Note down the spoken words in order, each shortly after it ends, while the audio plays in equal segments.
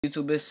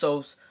YouTube, it's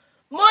Sos.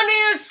 Money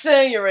is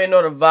saying you already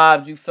know the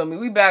vibes, you feel me?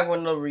 We back with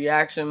another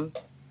reaction.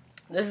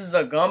 This is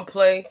a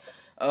gunplay,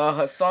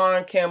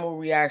 Hassan Campbell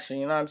reaction,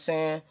 you know what I'm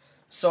saying?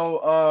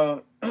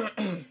 So,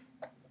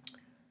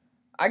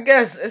 I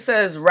guess it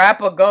says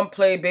rapper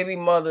gunplay baby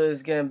mother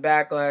is getting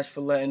backlash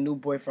for letting new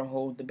boyfriend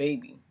hold the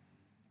baby.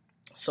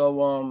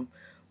 So,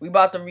 we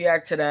about to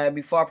react to that.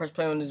 Before I press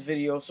play on this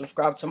video,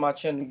 subscribe to my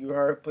channel, you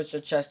heard. Put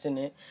your chest in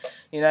it.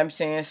 You know what I'm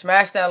saying?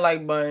 Smash that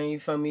like button, you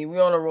feel me? We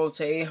on the road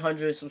to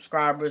 800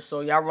 subscribers, so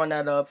y'all run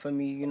that up for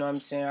me, you know what I'm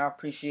saying? I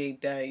appreciate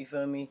that, you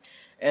feel me?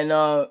 And,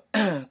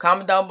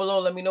 comment down below,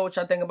 let me know what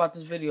y'all think about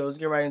this video. Let's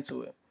get right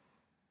into it.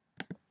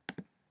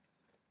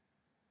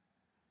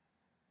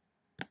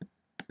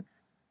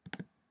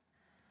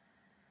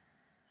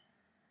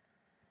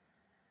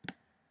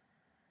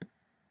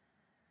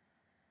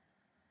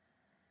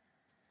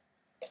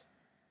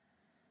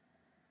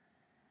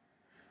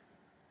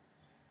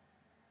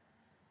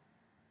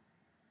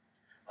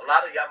 A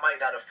lot of y'all might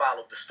not have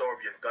followed the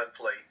story of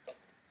Gunplay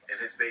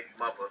and his baby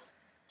mother.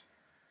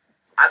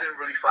 I didn't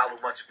really follow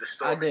much of the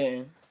story of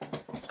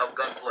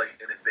Gunplay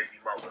and his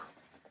baby mother.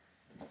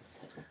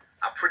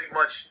 I pretty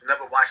much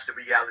never watched the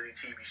reality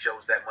TV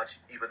shows that much,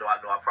 even though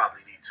I know I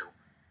probably need to,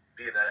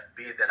 being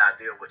that I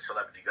deal with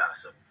celebrity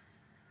gossip.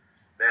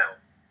 Now,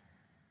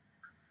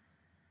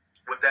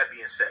 with that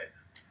being said,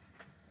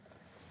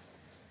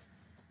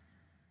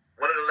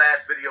 one of the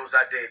last videos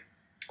I did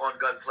on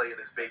Gunplay and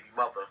his baby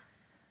mother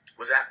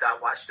was after I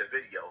watched a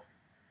video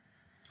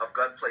of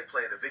Gunplay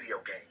playing a video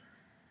game.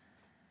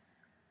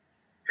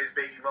 His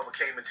baby mother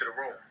came into the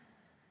room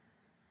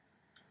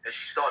and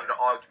she started an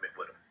argument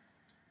with him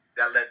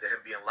that led to him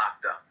being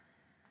locked up.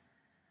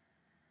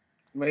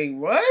 Wait,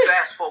 what?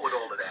 Fast forward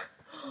all of that.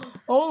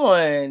 Hold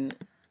on.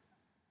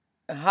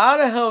 How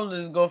the hell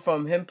does it go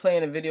from him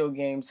playing a video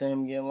game to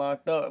him getting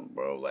locked up,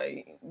 bro?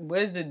 Like,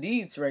 where's the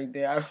deeds right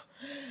there?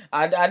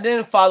 I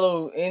didn't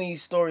follow any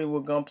story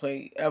with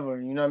Gunplay ever,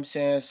 you know what I'm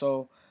saying?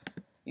 So,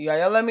 yeah,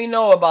 y'all let me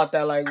know about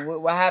that. Like,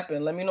 what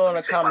happened? Let me know in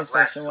the comment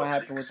section what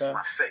happened with that.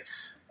 My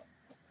face.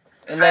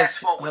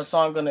 Unless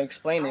Hassan gonna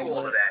explain it.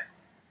 All of that.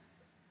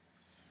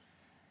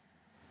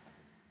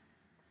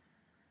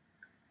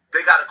 They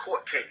got a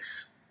court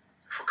case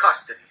for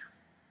custody.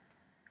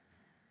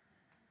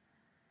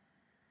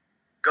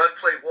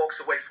 Gunplay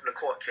walks away from the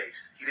court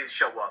case. He didn't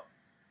show up.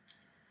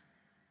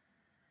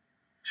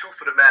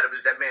 Truth of the matter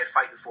is that man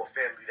fighting for a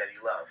family that he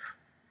loved.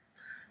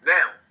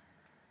 Now,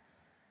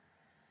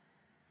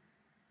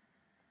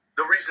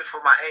 the reason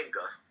for my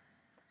anger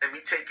and me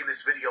taking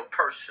this video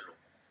personal,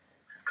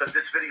 because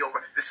this video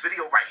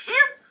right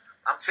here,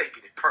 I'm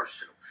taking it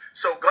personal.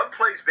 So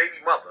Gunplay's baby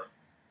mother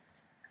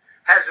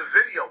has a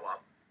video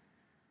up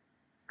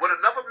with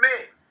another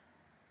man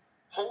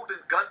holding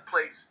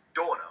Gunplay's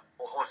daughter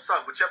or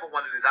son, whichever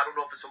one it is. I don't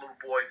know if it's a little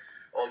boy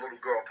or a little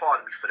girl.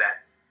 Pardon me for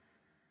that.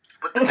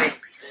 But the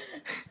baby.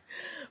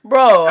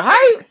 Bro,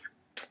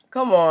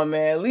 come on,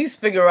 man. At least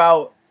figure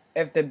out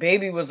if the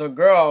baby was a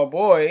girl or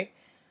boy.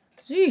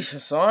 Jeez,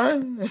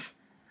 son.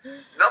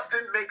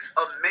 Nothing makes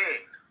a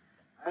man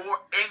more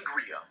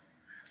angrier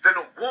than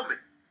a woman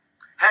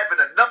having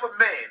another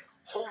man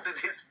holding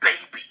his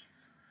baby.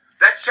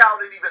 That child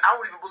I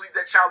don't even believe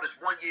that child is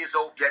 1 year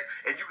old yet,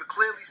 and you can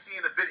clearly see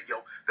in the video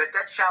that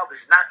that child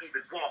is not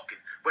even walking.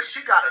 But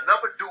she got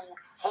another dude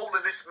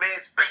holding this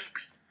man's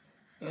baby.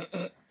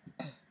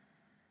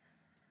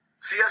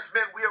 See, us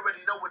men, we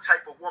already know what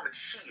type of woman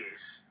she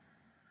is.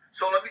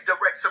 So let me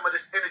direct some of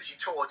this energy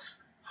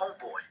towards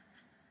homeboy.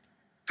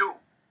 Dude,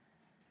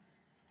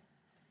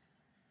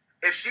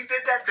 if she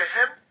did that to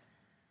him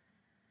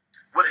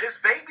with his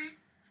baby,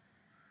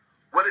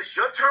 when it's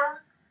your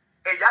turn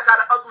and y'all got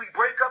an ugly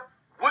breakup,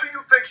 what do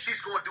you think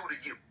she's going to do to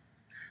you?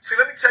 See,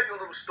 let me tell you a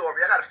little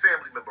story. I got a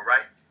family member,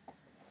 right?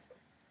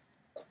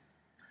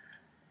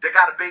 They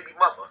got a baby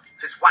mother,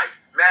 his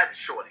wife, married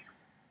Shorty.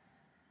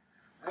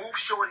 Moved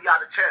Shorty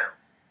out of town.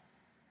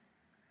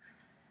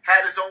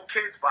 Had his own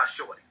kids by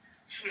Shorty.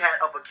 She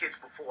had other kids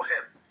before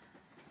him.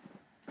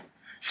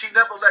 She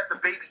never let the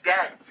baby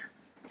daddy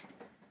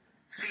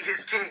see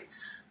his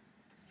kids.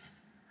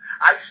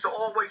 I used to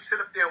always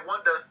sit up there and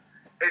wonder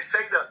and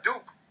say to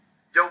Duke,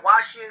 yo, why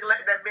she ain't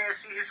letting that man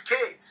see his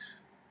kids?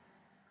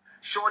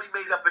 Shorty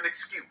made up an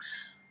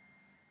excuse.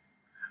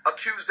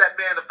 Accused that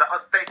man of the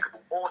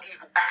unthinkable, all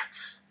evil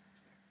acts.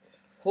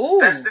 Ooh.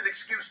 That's the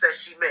excuse that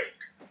she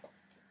made.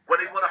 When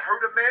they want to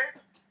hurt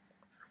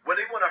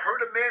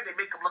a man, they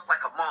make him look like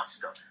a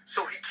monster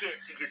so he can't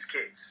see his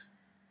kids.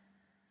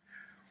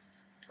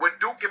 When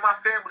Duke and my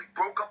family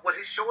broke up with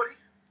his Shorty,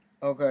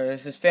 okay,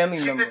 it's his family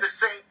member. She did the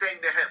same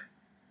thing to him.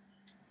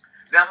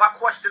 Now my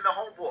question to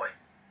homeboy,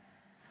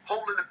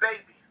 holding the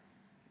baby.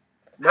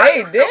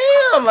 Wait,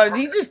 damn, like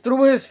he just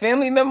threw his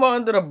family member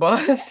under the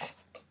bus?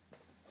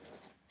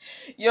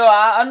 Yo,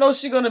 I know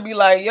she gonna be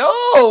like,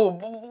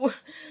 yo,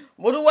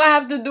 what do I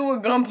have to do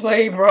with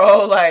Gunplay,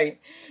 bro?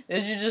 Like,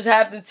 did you just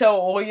have to tell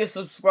all your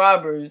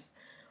subscribers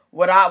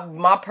what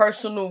my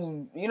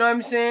personal, you know what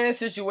I'm saying,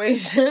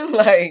 situation?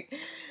 Like,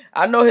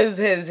 I know his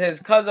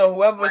cousin,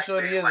 whoever Black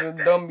shorty man is, like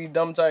will that. be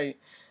dumb tight.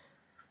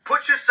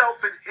 Put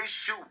yourself in his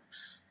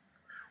shoes.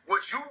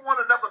 Would you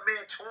want another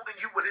man taunting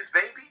you with his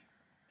baby?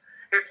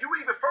 If you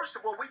even, first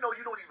of all, we know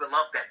you don't even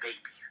love that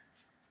baby.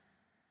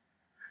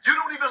 You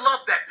don't even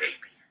love that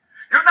baby.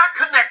 You're not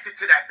connected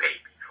to that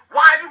baby.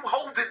 Why are you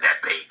holding that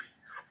baby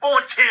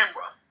on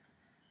camera?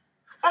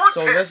 On So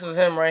camera. this is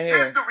him right here.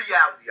 Here's the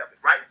reality of it,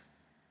 right?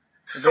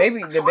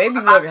 The baby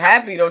look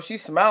happy though.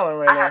 She's smiling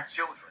right now. I have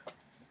children.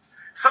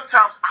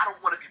 Sometimes I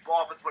don't want to be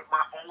bothered with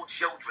my own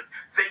children.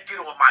 They get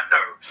on my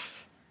nerves.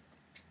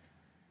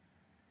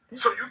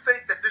 So you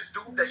think that this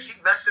dude that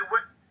she messing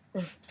with,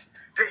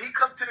 did he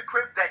come to the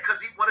crib that because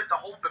he wanted to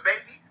hold the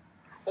baby?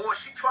 Or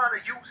is she trying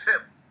to use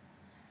him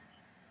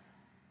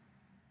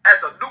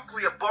as a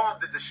nuclear bomb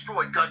to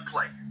destroy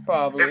gunplay?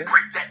 Probably. And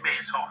break that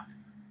man's heart?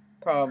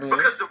 Probably.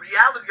 Because the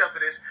reality of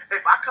it is,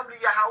 if I come to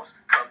your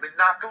house, come and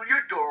knock on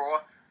your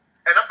door,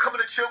 and I'm coming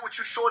to chill with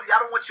you, shorty,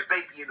 I don't want your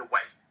baby in the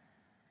way.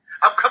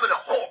 I'm coming to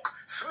Hawk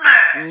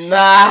smash.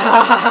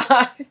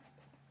 Nah.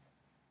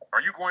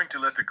 Are you going to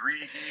let the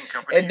greedy heating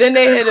company... And then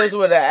they hit us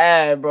with an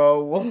ad,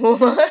 bro.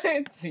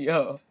 What?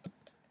 Yo,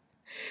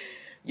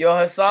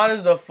 Hassan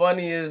is the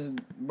funniest,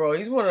 bro.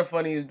 He's one of the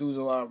funniest dudes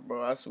alive,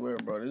 bro. I swear,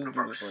 bro. This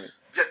dude is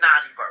funny. Your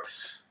naughty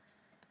verse.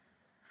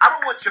 I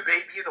don't want your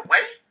baby in the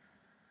way.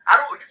 I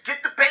don't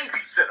get the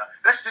babysitter.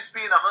 That's just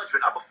being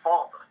 100. I'm a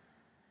father.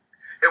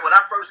 And when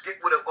I first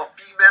get with a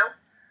female,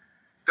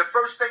 the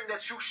first thing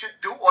that you should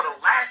do, or the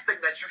last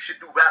thing that you should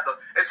do, rather,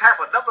 is have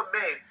another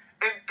man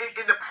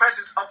in the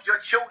presence of your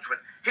children.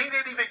 He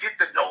didn't even get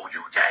to know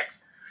you yet.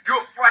 You're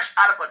fresh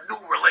out of a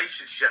new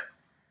relationship.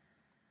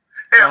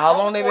 And how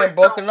long they been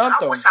broken up,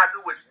 though? I wish I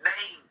knew his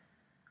name.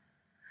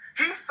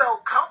 He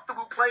felt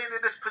comfortable playing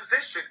in this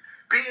position,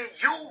 being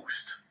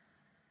used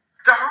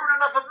to hurt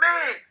another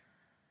man.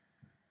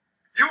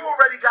 You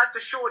already got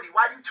the shorty.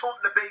 Why are you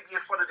taunting the baby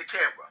in front of the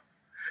camera?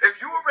 If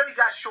you already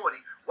got shorty,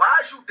 why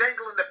is you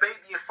dangling the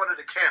baby in front of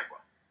the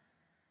camera?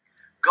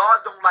 God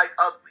don't like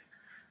ugly.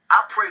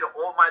 I pray to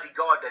Almighty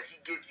God that He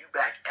gives you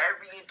back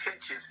every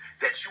intentions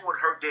that you and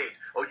her did,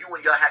 or you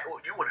and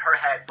her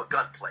had for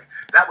gunplay.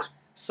 That was.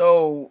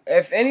 So,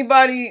 if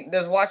anybody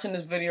that's watching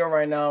this video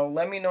right now,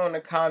 let me know in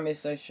the comment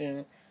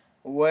section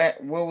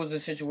what was the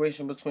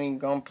situation between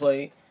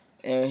gunplay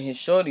and his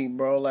shorty,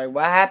 bro. Like,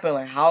 what happened?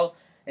 Like, how?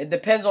 It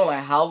depends on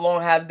like how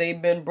long have they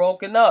been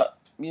broken up.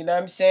 You know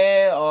what I'm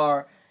saying?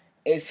 Or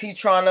is he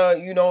trying to,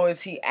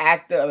 is he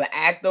an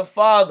active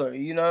father?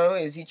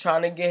 Is he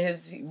trying to get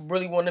he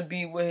really want to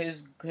be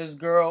with his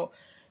girl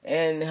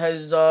and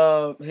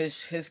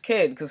his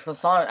kid? Because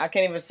Hassan, I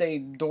can't even say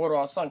daughter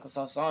or son, because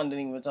Hassan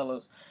didn't even tell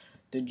us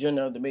the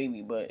gender of the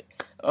baby. But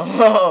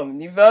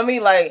you feel me?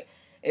 Like,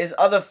 there's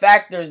other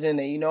factors in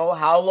it.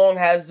 How long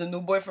has the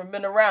new boyfriend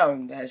been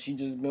around? Has she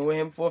just been with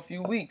him for a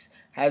few weeks?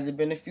 Has it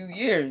been a few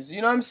years?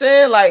 You know what I'm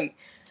saying? Like,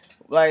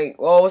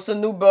 well, it's a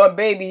newborn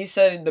baby. He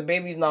said the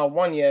baby's not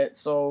one yet.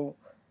 So,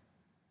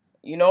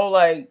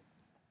 like,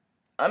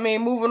 I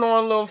mean, moving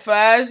on a little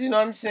fast. You know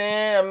what I'm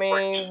saying? I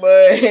mean,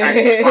 but it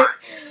is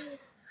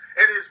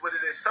what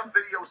it is. Some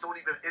videos don't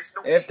even. It's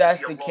no. If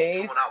that's the case,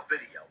 on our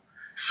video,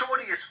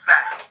 shorty is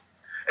foul,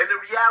 and the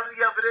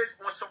reality of it is,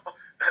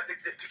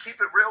 to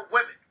keep it real,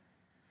 women,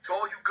 to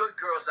all you good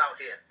girls out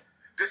here,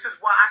 this is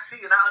why I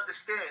see and I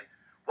understand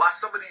why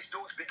some of these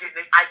dudes be getting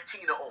their Ike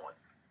Tina on.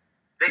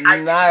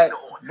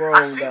 Bro, I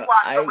see why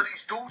some of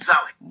these dudes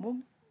out here.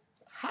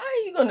 How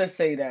are you gonna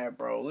say that,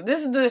 bro?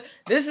 This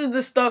is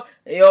the stuff.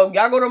 Yo,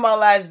 y'all go to my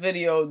last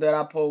video that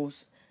I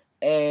post,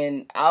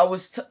 and I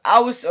was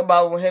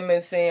about him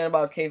and saying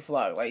about K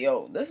Flock. Like,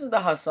 yo, this is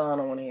the Hassan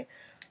on here,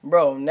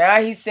 bro.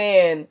 Now he's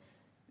saying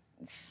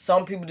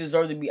some people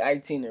deserve to be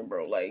Ike Tina,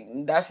 bro. Like,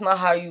 that's not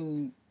how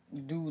you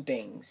do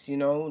things,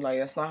 Like,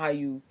 that's not how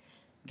you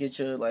get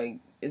your, like,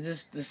 it's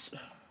just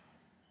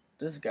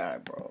this guy,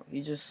 bro.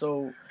 He just so...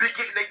 Be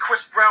getting a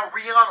Chris Brown,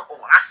 Rihanna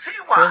on. I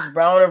see why. Chris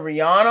Brown and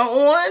Rihanna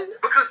on?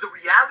 Because the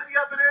reality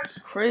of it is...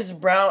 Chris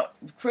Brown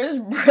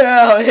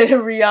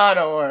and Rihanna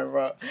on,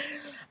 bro.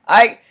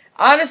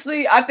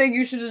 Honestly, I think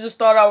you should have just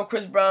started out with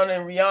Chris Brown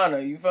and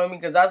Rihanna. You feel me?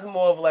 Because that's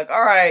more of like,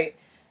 all right,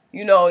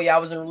 y'all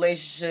was in a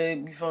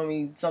relationship. You feel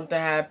me? Something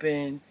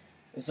happened.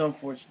 It's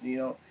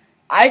unfortunate,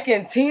 Ike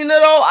and Tina,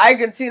 though.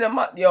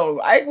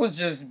 Ike was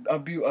just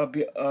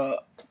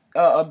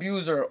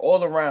abuser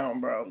all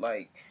around, bro.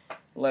 No.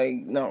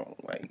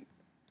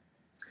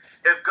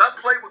 If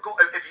gunplay would go,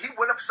 if he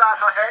went upside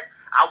her head,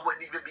 I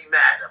wouldn't even be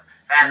mad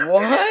at him.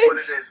 What? It is what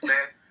it is, man.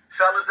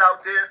 Fellas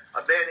out there,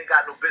 a man ain't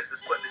got no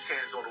business putting his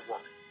hands on a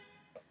woman.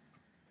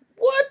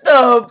 What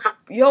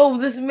the?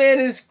 This man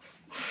is...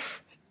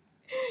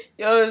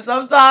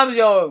 sometimes,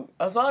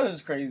 Hassan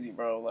is crazy,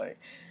 bro. Like,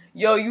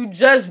 you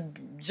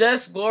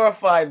just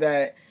glorified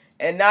that,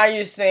 and now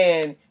you're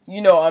saying,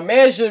 a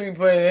man shouldn't be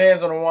putting his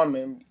hands on a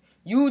woman.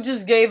 You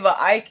just gave a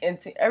Ike and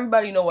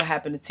everybody know what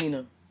happened to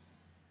Tina.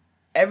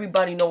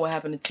 Everybody know what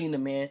happened to Tina,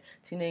 man.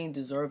 Tina ain't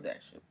deserve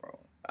that shit, bro.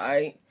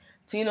 Alright?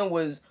 Tina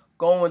was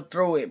going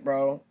through it,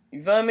 bro.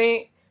 You feel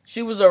me?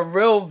 She was a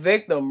real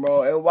victim,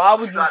 bro. And why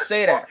would you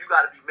say that? You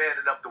gotta be man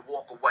enough to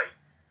walk away.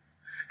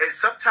 And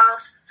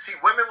sometimes, see,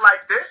 women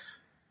like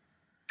this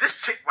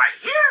chick right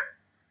here,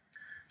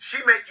 she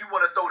make you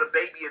want to throw the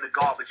baby in the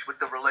garbage with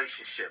the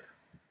relationship.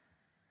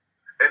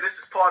 And this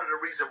is part of the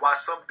reason why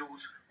some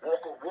dudes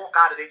walk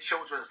out of their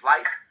children's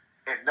life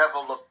and never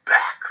look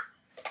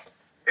back.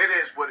 It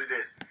is what it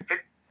is.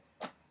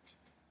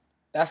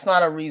 That's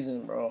not a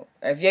reason, bro.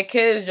 If your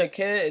kid is your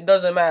kid, it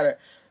doesn't matter.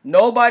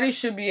 Nobody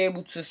should be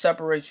able to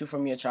separate you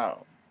from your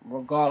child,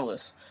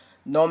 regardless.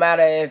 No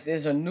matter if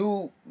there's a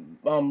new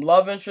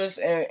love interest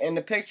in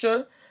the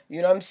picture,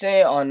 you know what I'm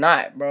saying, or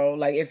not, bro.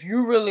 Like, if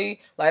you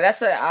really, like,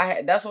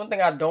 that's one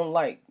thing I don't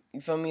like. You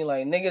feel me?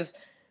 Like, niggas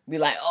be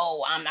like,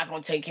 oh, I'm not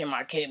gonna take care of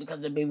my kid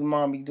because the baby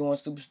mom be doing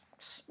stupid.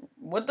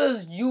 What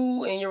does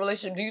you in your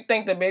relationship, do you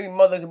think the baby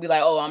mother could be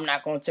like, oh, I'm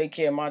not gonna take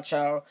care of my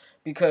child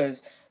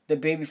because the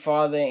baby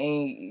father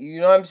ain't,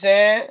 you know what I'm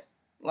saying?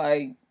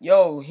 Like,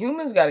 yo,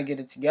 humans gotta get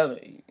it together.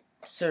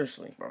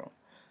 Seriously, bro.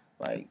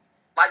 Like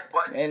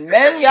button, and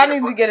men, y'all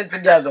need to get it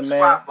together,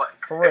 man.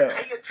 For real.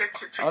 Pay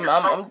attention to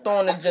I'm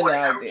throwing the agenda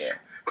out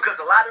there. Because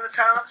a lot of the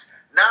times,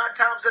 9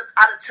 times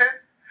out of 10,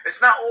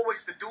 it's not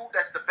always the dude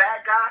that's the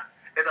bad guy,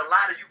 and a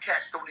lot of you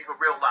cats don't even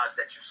realize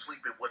that you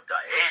sleeping with the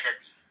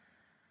enemy.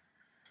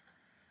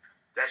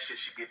 That shit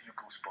should give you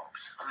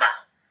goosebumps. I'm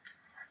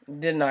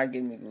out. Did not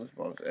give me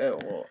goosebumps at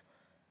all.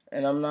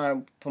 And I'm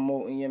not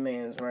promoting your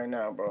mans right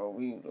now, bro.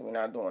 We're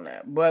not doing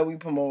that. But we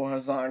promote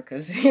Hassan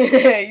because,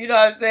 you know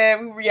what I'm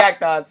saying? We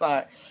react to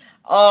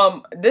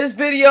Hassan. This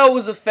video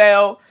was a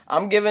fail.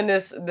 I'm giving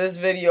this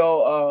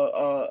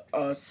video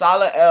a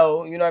solid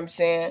L, you know what I'm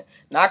saying?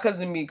 Not because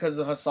of me, because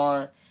of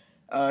Hassan.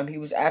 He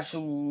was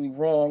absolutely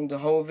wrong the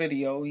whole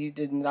video. He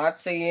did not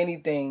say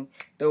anything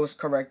that was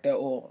correct at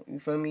all. You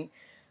feel me?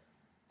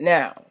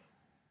 Now,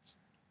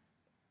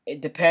 it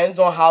depends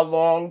on how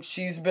long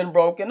she's been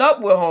broken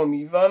up with homie.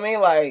 You feel me?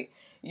 Like,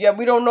 yeah,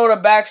 we don't know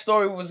the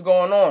backstory what's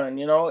going on,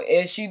 you know?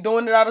 Is she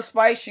doing it out of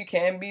spite? She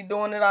can be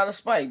doing it out of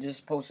spite,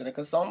 just posting it.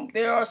 Because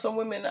there are some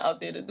women out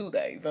there to do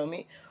that, you feel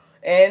me?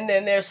 And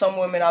then there's some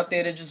women out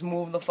there that just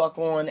move the fuck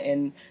on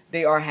and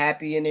they are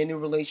happy in their new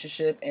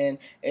relationship. And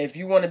if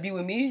you want to be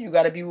with me, you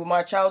got to be with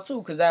my child too,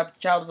 because that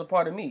child is a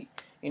part of me.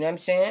 You know what I'm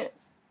saying?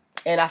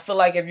 And I feel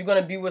like if you're going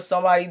to be with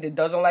somebody that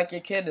doesn't like your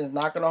kid, is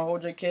not going to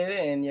hold your kid,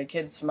 and your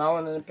kid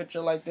smiling in a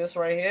picture like this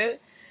right here,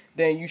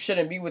 then you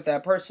shouldn't be with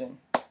that person.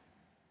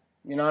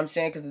 You know what I'm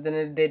saying? Because at the end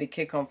of the day, the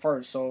kid come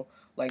first. So,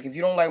 like, if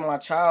you don't like my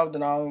child,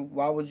 then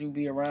why would you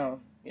be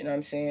around? You know what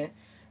I'm saying?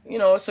 You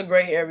know, it's a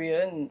gray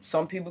area, and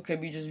some people could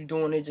be just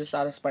doing it just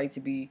out of spite to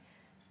be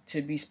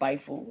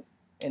spiteful.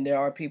 And there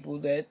are people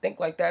that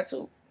think like that,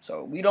 too.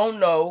 So, we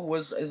don't know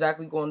what's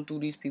exactly going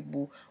through these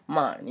people's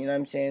mind. You know what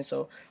I'm saying?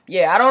 So,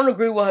 yeah, I don't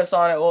agree with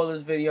Hassan at all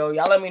this video.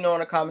 Y'all let me know in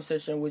the comment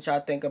section what y'all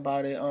think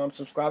about it.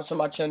 Subscribe to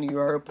my channel. You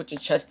heard, put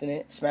your chest in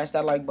it. Smash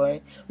that like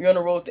button. We on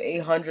the road to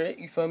 800.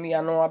 You feel me?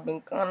 I know I've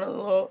been kind of a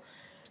little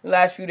the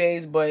last few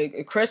days, but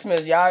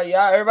Christmas, y'all,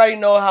 everybody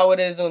know how it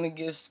is when it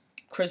gets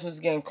Christmas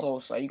getting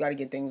close. Like, you got to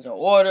get things in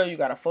order. You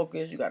got to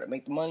focus. You got to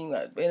make the money. You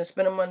got to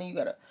spend the money. You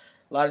got to,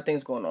 a lot of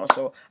things going on.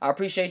 So, I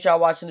appreciate y'all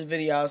watching this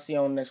video. I'll see you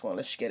on the next one.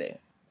 Let's get it.